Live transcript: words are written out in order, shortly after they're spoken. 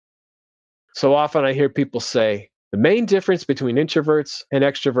So often I hear people say, the main difference between introverts and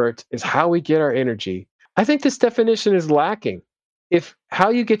extroverts is how we get our energy. I think this definition is lacking. If how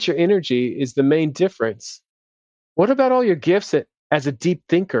you get your energy is the main difference, what about all your gifts as a deep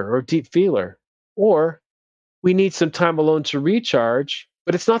thinker or deep feeler? Or we need some time alone to recharge,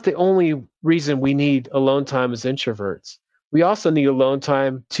 but it's not the only reason we need alone time as introverts. We also need alone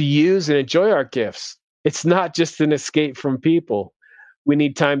time to use and enjoy our gifts. It's not just an escape from people. We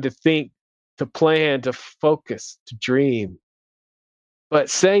need time to think, to plan, to focus, to dream. But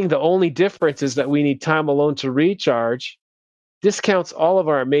saying the only difference is that we need time alone to recharge discounts all of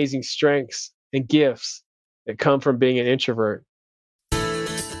our amazing strengths and gifts that come from being an introvert.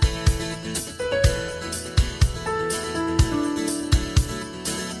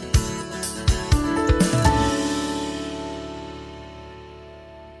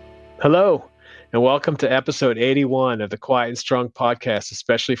 Hello, and welcome to episode 81 of the Quiet and Strong podcast,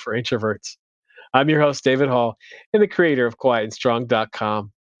 especially for introverts. I'm your host, David Hall, and the creator of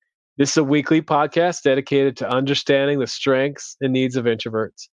quietandstrong.com. This is a weekly podcast dedicated to understanding the strengths and needs of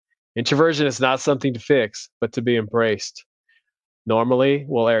introverts. Introversion is not something to fix, but to be embraced. Normally,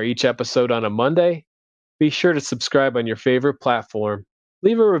 we'll air each episode on a Monday. Be sure to subscribe on your favorite platform,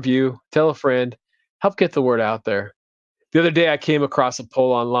 leave a review, tell a friend, help get the word out there. The other day, I came across a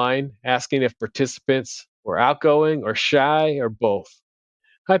poll online asking if participants were outgoing or shy or both.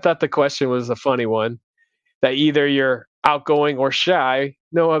 I thought the question was a funny one, that either you're outgoing or shy,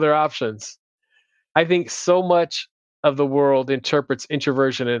 no other options. I think so much of the world interprets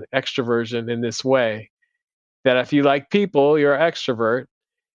introversion and extroversion in this way, that if you like people, you're an extrovert,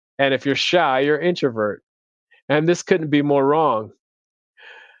 and if you're shy, you're an introvert. And this couldn't be more wrong.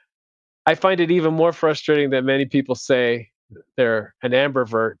 I find it even more frustrating that many people say they're an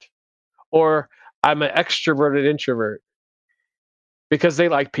ambivert or I'm an extroverted introvert because they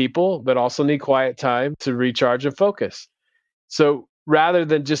like people but also need quiet time to recharge and focus. So rather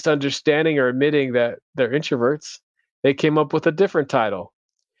than just understanding or admitting that they're introverts, they came up with a different title.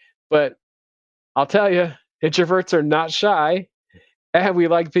 But I'll tell you, introverts are not shy and we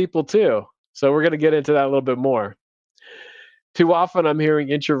like people too. So we're going to get into that a little bit more. Too often I'm hearing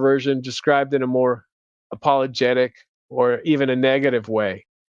introversion described in a more apologetic or even a negative way.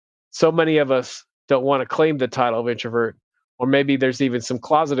 So many of us don't want to claim the title of introvert, or maybe there's even some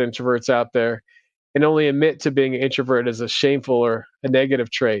closet introverts out there and only admit to being an introvert as a shameful or a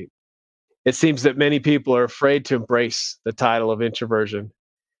negative trait. It seems that many people are afraid to embrace the title of introversion.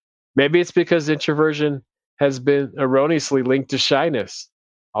 Maybe it's because introversion has been erroneously linked to shyness,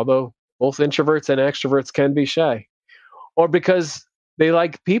 although both introverts and extroverts can be shy, or because they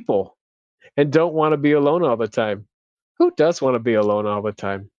like people and don't want to be alone all the time. Who does want to be alone all the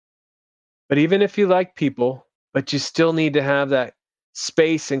time? But even if you like people, but you still need to have that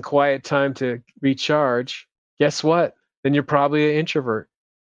space and quiet time to recharge, guess what? Then you're probably an introvert.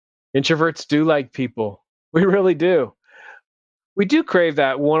 Introverts do like people. We really do. We do crave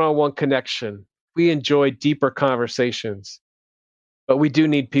that one on one connection. We enjoy deeper conversations, but we do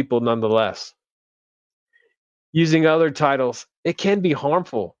need people nonetheless. Using other titles, it can be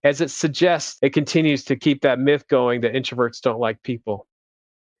harmful as it suggests it continues to keep that myth going that introverts don't like people.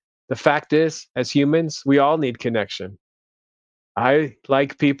 The fact is, as humans, we all need connection. I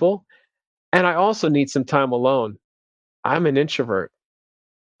like people, and I also need some time alone. I'm an introvert.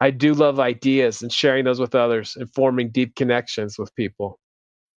 I do love ideas and sharing those with others and forming deep connections with people.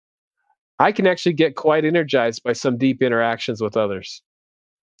 I can actually get quite energized by some deep interactions with others.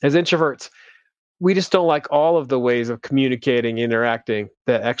 As introverts, we just don't like all of the ways of communicating, interacting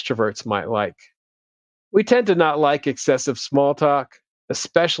that extroverts might like. We tend to not like excessive small talk,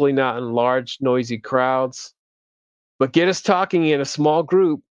 especially not in large, noisy crowds. But get us talking in a small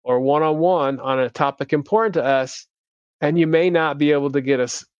group or one on a topic important to us, and you may not be able to get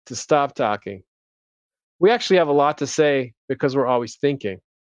us to stop talking. We actually have a lot to say because we're always thinking.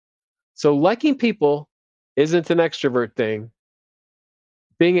 So, liking people isn't an extrovert thing.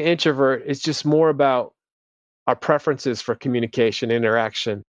 Being an introvert is just more about our preferences for communication,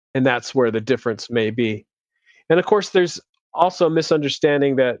 interaction, and that's where the difference may be. And of course, there's also a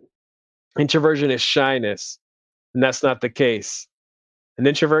misunderstanding that introversion is shyness, and that's not the case. An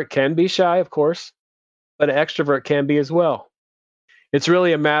introvert can be shy, of course, but an extrovert can be as well. It's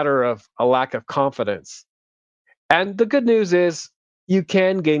really a matter of a lack of confidence. And the good news is you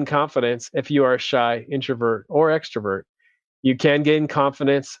can gain confidence if you are a shy introvert or extrovert. You can gain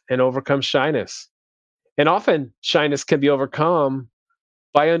confidence and overcome shyness. And often, shyness can be overcome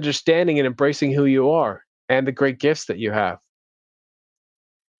by understanding and embracing who you are and the great gifts that you have.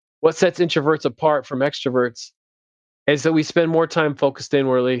 What sets introverts apart from extroverts is that we spend more time focused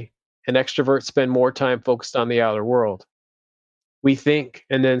inwardly. and extroverts spend more time focused on the outer world. We think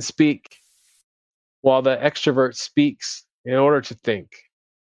and then speak, while the extrovert speaks in order to think.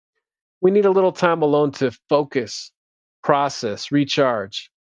 We need a little time alone to focus, process,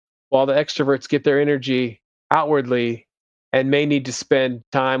 recharge, while the extroverts get their energy outwardly and may need to spend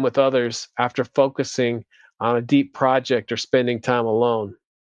time with others after focusing on a deep project or spending time alone.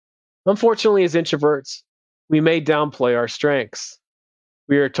 Unfortunately, as introverts, we may downplay our strengths.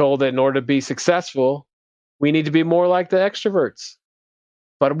 We are told that in order to be successful, we need to be more like the extroverts.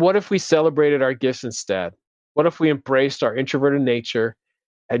 But what if we celebrated our gifts instead? What if we embraced our introverted nature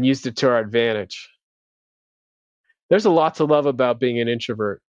and used it to our advantage? There's a lot to love about being an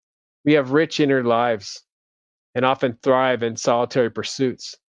introvert. We have rich inner lives and often thrive in solitary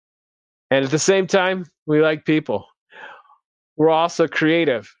pursuits. And at the same time, we like people. We're also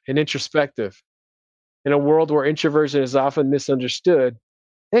creative and introspective. In a world where introversion is often misunderstood,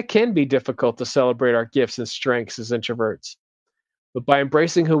 it can be difficult to celebrate our gifts and strengths as introverts. But by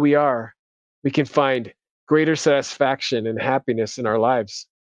embracing who we are, we can find greater satisfaction and happiness in our lives.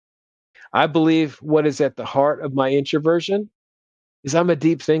 I believe what is at the heart of my introversion is I'm a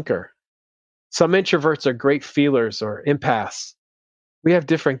deep thinker. Some introverts are great feelers or empaths. We have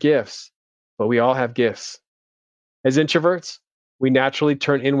different gifts, but we all have gifts. As introverts, we naturally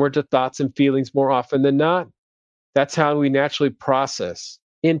turn inward to thoughts and feelings more often than not. That's how we naturally process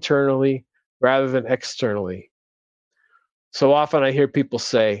internally rather than externally. So often I hear people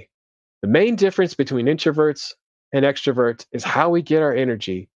say, the main difference between introverts and extroverts is how we get our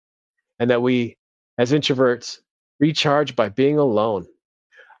energy, and that we, as introverts, recharge by being alone.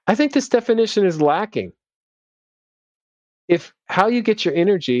 I think this definition is lacking. If how you get your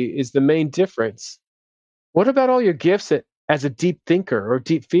energy is the main difference, what about all your gifts as a deep thinker or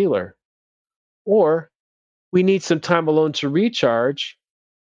deep feeler? Or we need some time alone to recharge.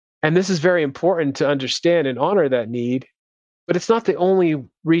 And this is very important to understand and honor that need. But it's not the only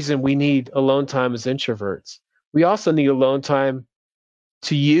reason we need alone time as introverts. We also need alone time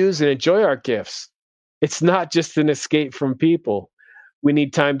to use and enjoy our gifts. It's not just an escape from people. We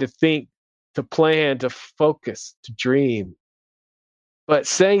need time to think, to plan, to focus, to dream. But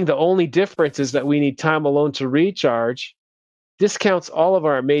saying the only difference is that we need time alone to recharge discounts all of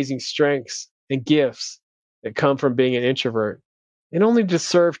our amazing strengths and gifts that come from being an introvert and only just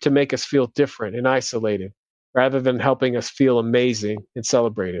serve to make us feel different and isolated rather than helping us feel amazing and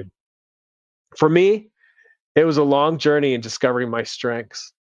celebrated. For me, it was a long journey in discovering my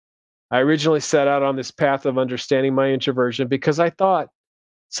strengths. I originally set out on this path of understanding my introversion because I thought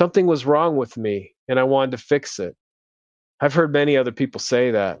something was wrong with me and I wanted to fix it. I've heard many other people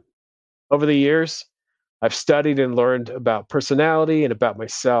say that. Over the years, I've studied and learned about personality and about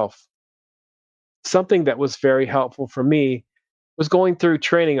myself. Something that was very helpful for me was going through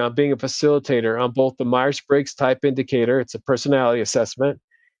training on being a facilitator on both the Myers-Briggs Type Indicator, it's a personality assessment,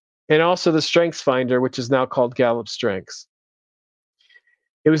 and also the Strengths Finder, which is now called Gallup Strengths.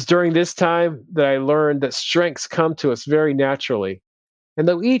 It was during this time that I learned that strengths come to us very naturally, and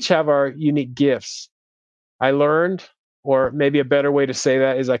that we each have our unique gifts. I learned, or maybe a better way to say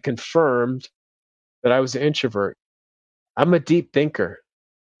that is I confirmed that I was an introvert. I'm a deep thinker.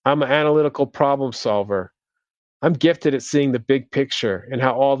 I'm an analytical problem solver. I'm gifted at seeing the big picture and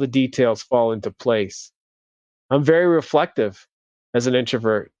how all the details fall into place. I'm very reflective as an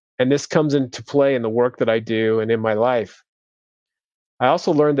introvert, and this comes into play in the work that I do and in my life. I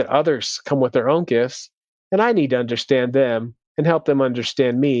also learned that others come with their own gifts, and I need to understand them and help them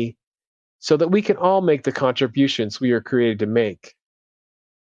understand me so that we can all make the contributions we are created to make.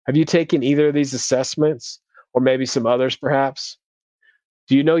 Have you taken either of these assessments, or maybe some others perhaps?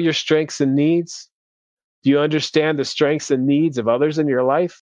 Do you know your strengths and needs? Do you understand the strengths and needs of others in your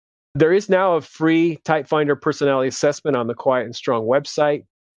life? There is now a free Type Finder personality assessment on the Quiet and Strong website.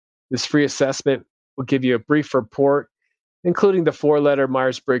 This free assessment will give you a brief report, including the 4-letter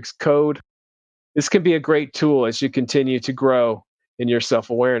Myers-Briggs code. This can be a great tool as you continue to grow in your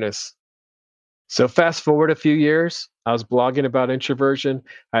self-awareness. So fast forward a few years, I was blogging about introversion.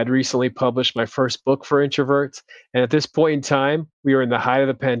 I had recently published my first book for introverts. And at this point in time, we were in the height of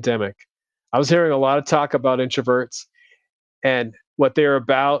the pandemic. I was hearing a lot of talk about introverts and what they're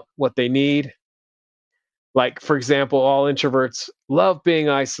about, what they need. Like, for example, all introverts love being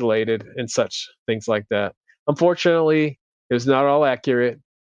isolated and such things like that. Unfortunately, it was not all accurate.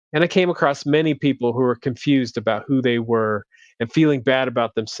 And I came across many people who were confused about who they were and feeling bad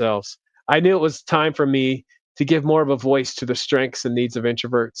about themselves. I knew it was time for me to give more of a voice to the strengths and needs of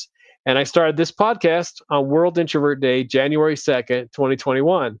introverts. And I started this podcast on World Introvert Day, January 2nd,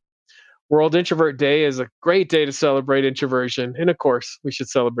 2021. World Introvert Day is a great day to celebrate introversion. And of course, we should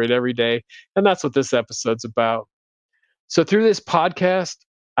celebrate every day. And that's what this episode's about. So, through this podcast,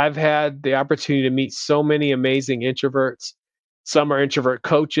 I've had the opportunity to meet so many amazing introverts. Some are introvert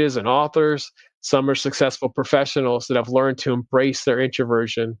coaches and authors, some are successful professionals that have learned to embrace their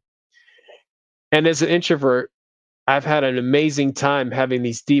introversion. And as an introvert, I've had an amazing time having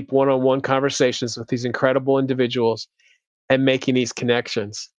these deep one on one conversations with these incredible individuals and making these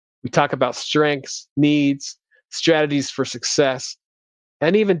connections. We talk about strengths, needs, strategies for success,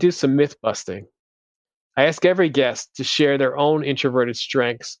 and even do some myth busting. I ask every guest to share their own introverted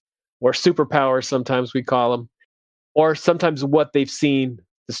strengths, or superpowers, sometimes we call them, or sometimes what they've seen,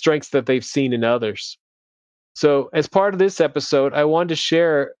 the strengths that they've seen in others. So, as part of this episode, I wanted to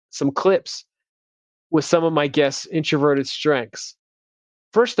share some clips with some of my guests' introverted strengths.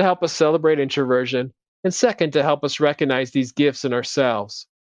 First, to help us celebrate introversion, and second, to help us recognize these gifts in ourselves.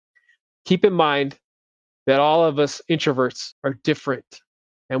 Keep in mind that all of us introverts are different,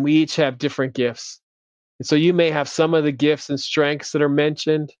 and we each have different gifts. And so you may have some of the gifts and strengths that are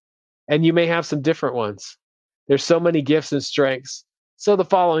mentioned, and you may have some different ones. There's so many gifts and strengths, so the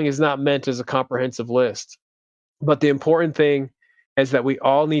following is not meant as a comprehensive list. But the important thing is that we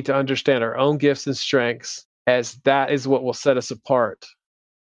all need to understand our own gifts and strengths, as that is what will set us apart.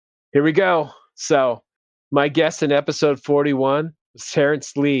 Here we go. So, my guest in episode 41 was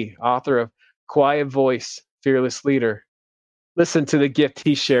Terrence Lee, author of Quiet Voice, Fearless Leader. Listen to the gift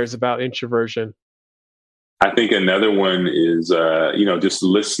he shares about introversion. I think another one is, just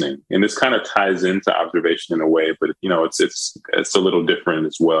listening, and this kind of ties into observation in a way, but it's a little different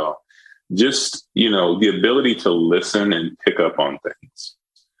as well. Just the ability to listen and pick up on things,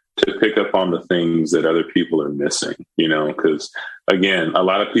 to pick up on the things that other people are missing. Because again, a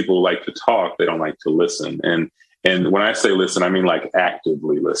lot of people like to talk; they don't like to listen. And when I say listen, I mean like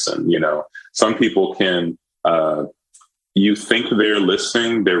actively listen. Some people can. You think they're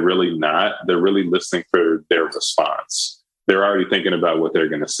listening, they're really not. They're really listening for their response. They're already thinking about what they're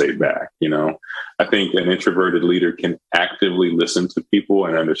going to say back. I think an introverted leader can actively listen to people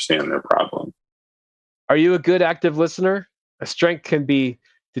and understand their problem. Are you a good active listener? A strength can be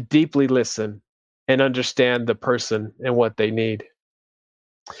to deeply listen and understand the person and what they need.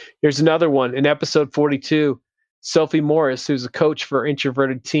 Here's another one. In episode 42, Sophie Morris, who's a coach for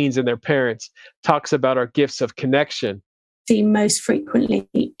introverted teens and their parents, talks about our gifts of connection. See most frequently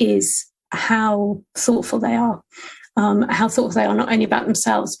is how thoughtful they are. How thoughtful they are, not only about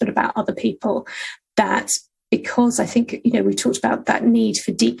themselves, but about other people. That because I think, we talked about that need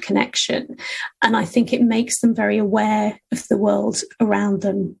for deep connection, and I think it makes them very aware of the world around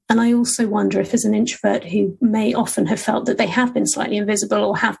them. And I also wonder if, as an introvert who may often have felt that they have been slightly invisible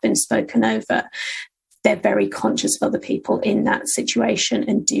or have been spoken over, they're very conscious of other people in that situation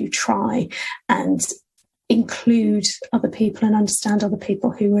and do try and include other people and understand other people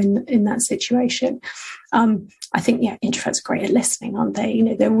who are in that situation. I think, introverts are great at listening, aren't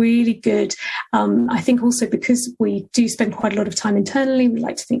they? They're really good. I think also because we do spend quite a lot of time internally, we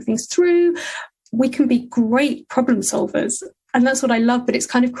like to think things through, we can be great problem solvers. And that's what I love, but it's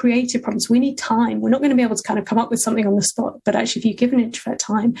kind of creative problems. We need time. We're not going to be able to kind of come up with something on the spot, but actually if you give an introvert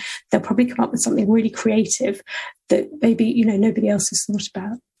time, they'll probably come up with something really creative that maybe, nobody else has thought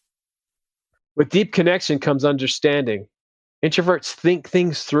about. With deep connection comes understanding. Introverts think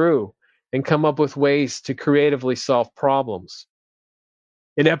things through and come up with ways to creatively solve problems.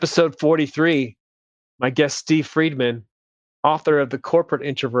 In episode 43, my guest Steve Friedman, author of The Corporate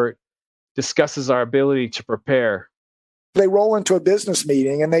Introvert, discusses our ability to prepare. They roll into a business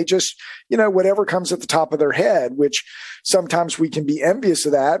meeting and they just, whatever comes at the top of their head, which sometimes we can be envious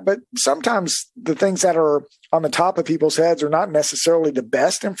of that. But sometimes the things that are on the top of people's heads are not necessarily the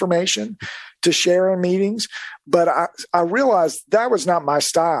best information to share in meetings. But I realized that was not my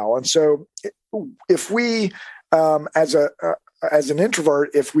style. And so if we, as an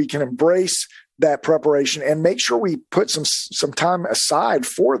introvert, if we can embrace that preparation and make sure we put some time aside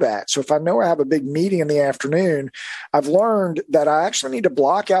for that. So if I know I have a big meeting in the afternoon, I've learned that I actually need to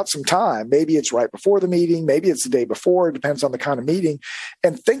block out some time. Maybe it's right before the meeting, maybe it's the day before, it depends on the kind of meeting,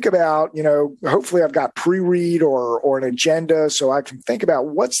 and think about, hopefully I've got pre-read or an agenda so I can think about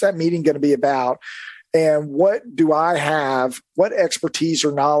what's that meeting going to be about. And what do I have, what expertise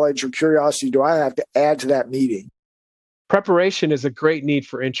or knowledge or curiosity do I have to add to that meeting? Preparation is a great need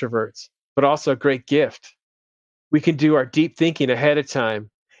for introverts, but also a great gift. We can do our deep thinking ahead of time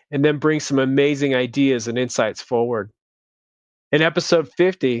and then bring some amazing ideas and insights forward. In episode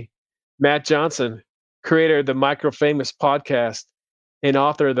 50, Matt Johnson, creator of the Microfamous podcast and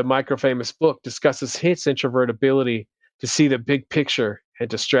author of the Microfamous book, discusses his introvert ability to see the big picture and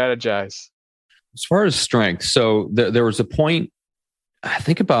to strategize? As far as strength, so there was a point, I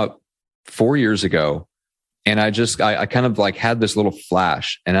think about 4 years ago, and I kind of like had this little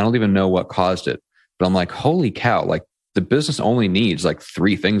flash, and I don't even know what caused it, but I'm like, holy cow, like the business only needs like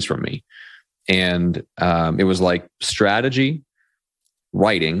 3 things from me. And it was like strategy,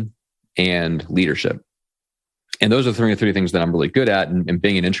 writing, and leadership. And those are the 3 things that I'm really good at. And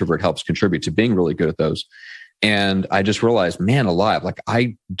being an introvert helps contribute to being really good at those. And I just realized, man alive, like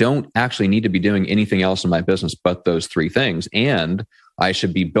I don't actually need to be doing anything else in my business but those 3 things. And I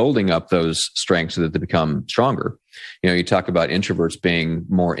should be building up those strengths so that they become stronger. You know, you talk about introverts being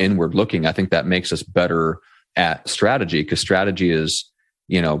more inward looking. I think that makes us better at strategy, because strategy is,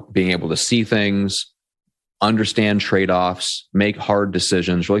 you know, being able to see things, understand trade-offs, make hard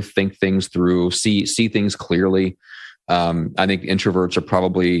decisions, really think things through, see things clearly. I think introverts are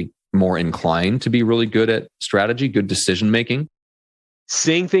probably more inclined to be really good at strategy, good decision making.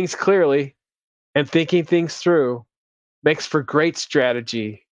 Seeing things clearly and thinking things through makes for great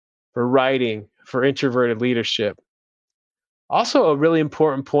strategy, for writing, for introverted leadership. Also, a really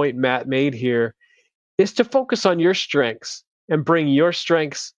important point Matt made here is to focus on your strengths and bring your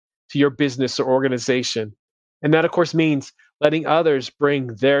strengths to your business or organization. And that, of course, means letting others bring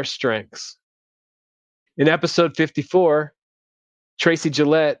their strengths. In episode 54, Tracy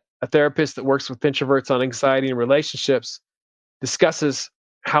Gillette, a therapist that works with introverts on anxiety and relationships, discusses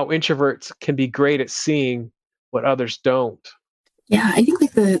how introverts can be great at seeing what others don't. Yeah, I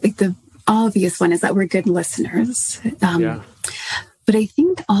think the obvious one is that we're good listeners. But I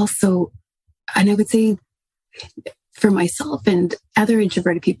think also, and I would say for myself and other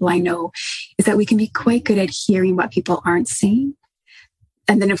introverted people I know, is that we can be quite good at hearing what people aren't saying.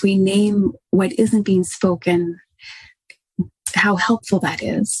 And then if we name what isn't being spoken, how helpful that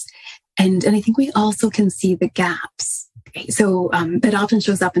is. And I think we also can see the gaps. So that often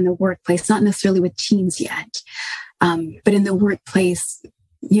shows up in the workplace, not necessarily with teams yet, but in the workplace,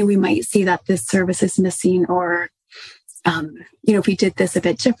 you know, we might see that this service is missing, or, you know, if we did this a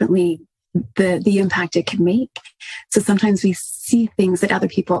bit differently, the impact it can make. So sometimes we see things that other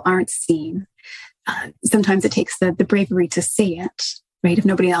people aren't seeing. Sometimes it takes the bravery to say it, right? If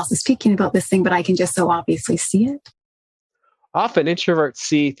nobody else is speaking about this thing, but I can just so obviously see it. Often introverts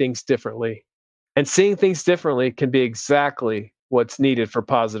see things differently, and seeing things differently can be exactly what's needed for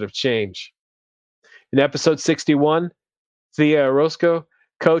positive change. In episode 61, Thea Orozco,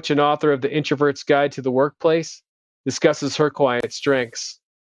 coach and author of The Introvert's Guide to the Workplace, discusses her quiet strengths.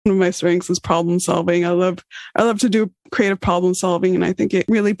 One of my strengths is problem solving. I love to do creative problem solving, and I think it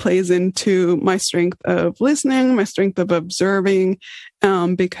really plays into my strength of listening, my strength of observing,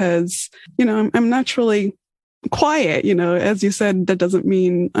 because, you know, I'm naturally quiet. You know, as you said, that doesn't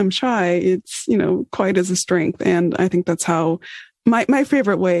mean I'm shy. It's, you know, quiet is a strength, and I think that's how my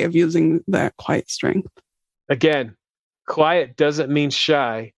favorite way of using that quiet strength. Again, Quiet doesn't mean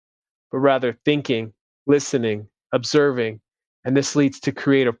shy, but rather thinking, listening, observing, and this leads to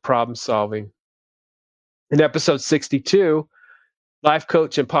creative problem solving. In episode 62, life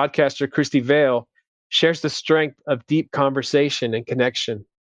coach and podcaster Christy Vale shares the strength of deep conversation and connection.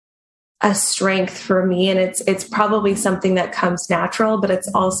 A strength for me, and it's probably something that comes natural, but it's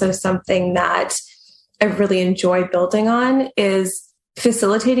also something that I really enjoy building on, is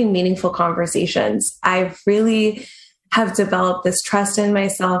facilitating meaningful conversations. I really have developed this trust in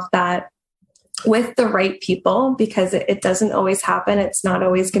myself that with the right people, because it doesn't always happen, it's not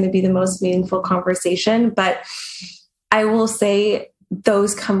always going to be the most meaningful conversation, but I will say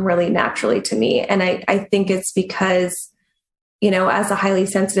those come really naturally to me. And I think it's because, you know, as a highly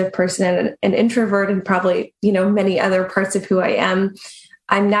sensitive person and an introvert, and probably, you know, many other parts of who I am,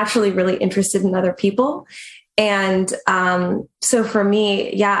 I'm naturally really interested in other people. And so for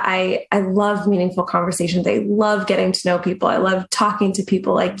me, yeah, I love meaningful conversations. I love getting to know people. I love talking to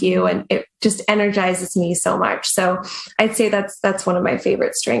people like you, and it just energizes me so much. So I'd say that's one of my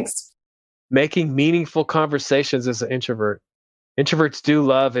favorite strengths. Making meaningful conversations as an introvert. Introverts do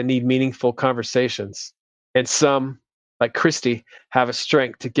love and need meaningful conversations. And some, like Christy, have a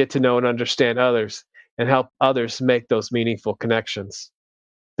strength to get to know and understand others and help others make those meaningful connections.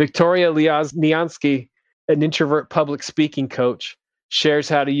 Victoria Liansky, an introvert public speaking coach, shares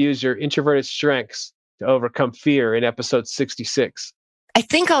how to use your introverted strengths to overcome fear in episode 66. I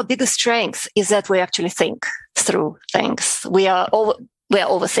think our biggest strength is that we actually think through things. We are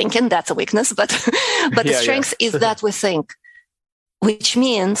overthinking. That's a weakness, but the strength is that we think, which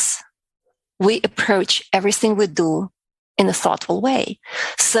means we approach everything we do in a thoughtful way.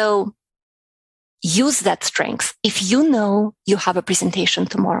 So use that strength. If you know you have a presentation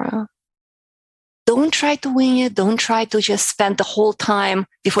tomorrow, don't try to wing it. Don't try to just spend the whole time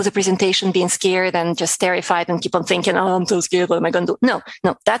before the presentation being scared and just terrified and keep on thinking, oh, I'm so scared. What am I going to do? No,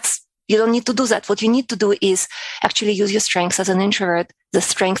 you don't need to do that. What you need to do is actually use your strengths as an introvert, the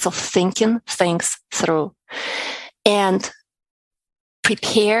strength of thinking things through, and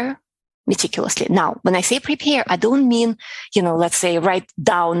prepare meticulously. Now, when I say prepare, I don't mean, let's say write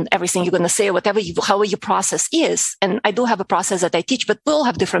down everything you're going to say, however your process is. And I do have a process that I teach, but we all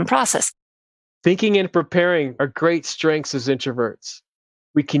have different process. Thinking and preparing are great strengths as introverts.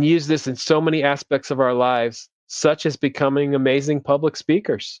 We can use this in so many aspects of our lives, such as becoming amazing public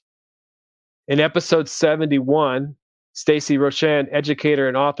speakers. In episode 71, Stacy Roshan, educator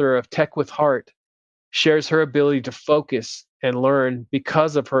and author of Tech with Heart, shares her ability to focus and learn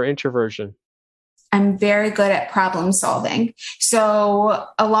because of her introversion. I'm very good at problem solving. So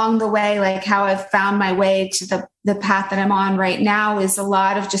along the way, like how I've found my way to the path that I'm on right now is a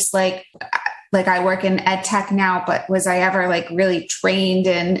lot of just like I work in ed tech now, but was I ever like really trained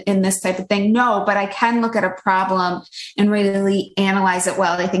in this type of thing? No, but I can look at a problem and really analyze it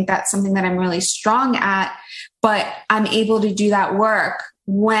well. I think that's something that I'm really strong at, but I'm able to do that work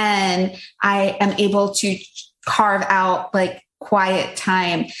when I am able to carve out like quiet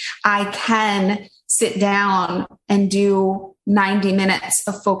time. I can sit down and do 90 minutes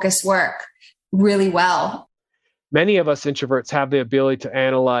of focus work really well. Many of us introverts have the ability to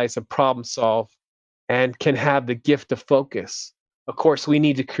analyze and problem solve and can have the gift of focus. Of course, we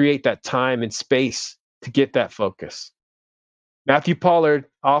need to create that time and space to get that focus. Matthew Pollard,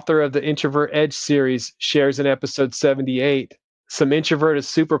 author of the Introvert Edge series, shares in episode 78 some introverted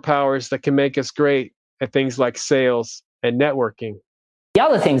superpowers that can make us great at things like sales and networking. The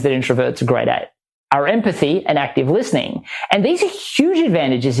other things that introverts are great at are empathy and active listening. And these are huge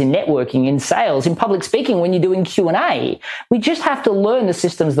advantages in networking, in sales, in public speaking when you're doing Q&A. We just have to learn the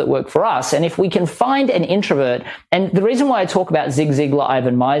systems that work for us. And if we can find an introvert, and the reason why I talk about Zig Ziglar,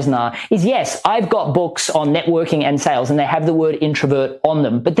 Ivan Misner, is yes, I've got books on networking and sales, and they have the word introvert on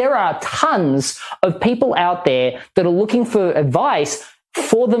them. But there are tons of people out there that are looking for advice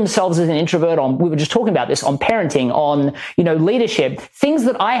for themselves as an introvert on, we were just talking about this, on parenting, on, leadership, things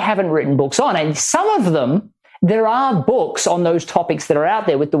that I haven't written books on. And some of them, there are books on those topics that are out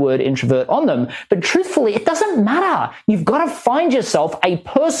there with the word introvert on them. But truthfully, it doesn't matter. You've got to find yourself a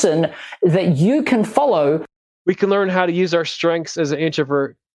person that you can follow. We can learn how to use our strengths as an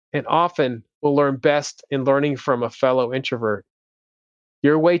introvert, and often we'll learn best in learning from a fellow introvert.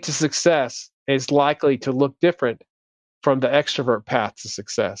 Your way to success is likely to look different from the extrovert path to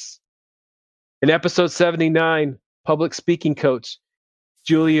success. In episode 79, public speaking coach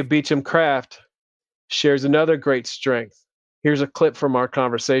Julia Beecham Kraft shares another great strength. Here's a clip from our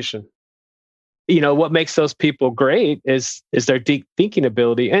conversation. What makes those people great is their deep thinking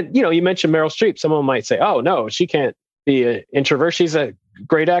ability. And, you mentioned Meryl Streep. Someone might say, oh, no, she can't be an introvert. She's a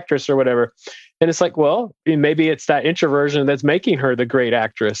great actress or whatever. And it's like, well, maybe it's that introversion that's making her the great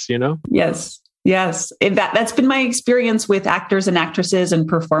actress, Yes. That's been my experience with actors and actresses and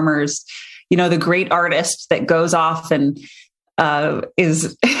performers. The great artist that goes off and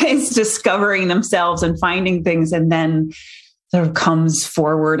is discovering themselves and finding things, and then sort of comes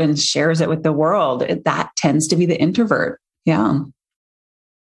forward and shares it with the world. That tends to be the introvert. Yeah.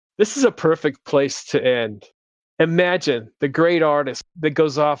 This is a perfect place to end. Imagine the great artist that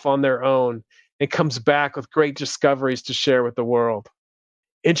goes off on their own and comes back with great discoveries to share with the world.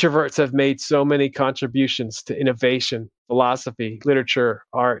 Introverts have made so many contributions to innovation, philosophy, literature,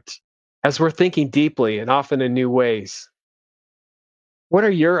 art, as we're thinking deeply and often in new ways. What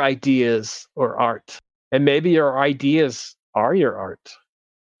are your ideas or art? And maybe your ideas are your art.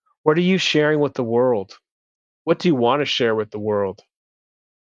 What are you sharing with the world? What do you want to share with the world?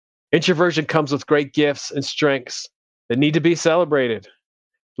 Introversion comes with great gifts and strengths that need to be celebrated.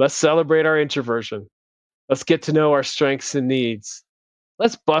 Let's celebrate our introversion. Let's get to know our strengths and needs.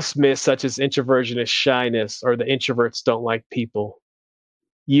 Let's bust myths such as introversion is shyness or the introverts don't like people.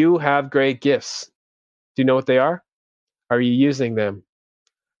 You have great gifts. Do you know what they are? Are you using them?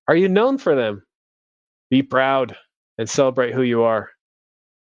 Are you known for them? Be proud and celebrate who you are.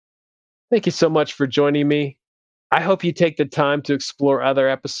 Thank you so much for joining me. I hope you take the time to explore other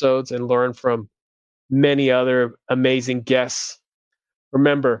episodes and learn from many other amazing guests.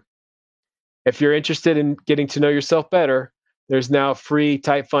 Remember, if you're interested in getting to know yourself better, there's now a free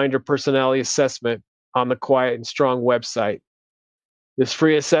Type Finder personality assessment on the Quiet and Strong website. This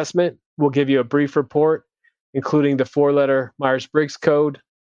free assessment will give you a brief report, including the 4-letter Myers-Briggs code,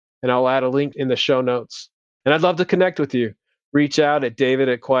 and I'll add a link in the show notes. And I'd love to connect with you. Reach out at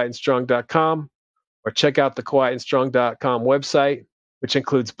david@quietandstrong.com or check out the quietandstrong.com website, which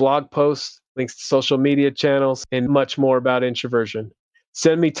includes blog posts, links to social media channels, and much more about introversion.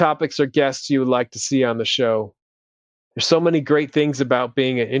 Send me topics or guests you would like to see on the show. There's so many great things about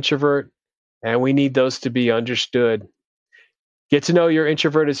being an introvert, and we need those to be understood. Get to know your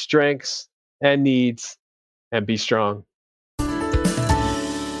introverted strengths and needs, and be strong.